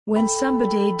When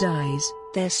somebody dies,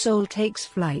 their soul takes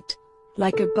flight,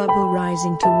 like a bubble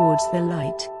rising towards the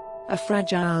light. A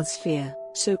fragile sphere,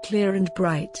 so clear and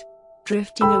bright,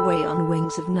 drifting away on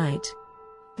wings of night.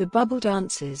 The bubble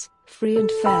dances, free and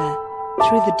fair,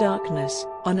 through the darkness,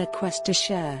 on a quest to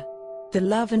share the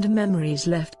love and memories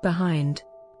left behind,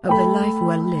 of a life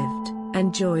well lived,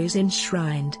 and joys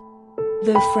enshrined.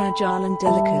 Though fragile and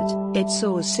delicate, it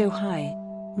soars so high,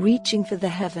 reaching for the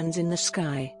heavens in the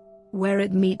sky, where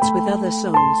it meets with other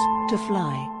souls, to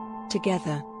fly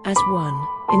together, as one,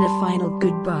 in a final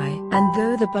goodbye. And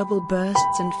though the bubble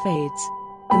bursts and fades,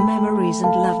 the memories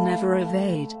and love never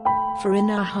evade, for in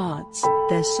our hearts,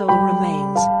 their soul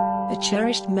remains, a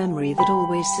cherished memory that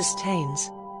always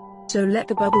sustains. So let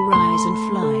the bubble rise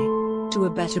and fly to a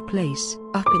better place,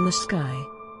 up in the sky.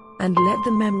 And let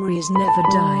the memories never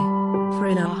die, for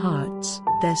in our hearts,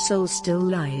 their soul still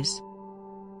lies.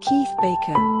 Keith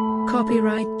Baker.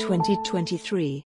 Copyright 2023.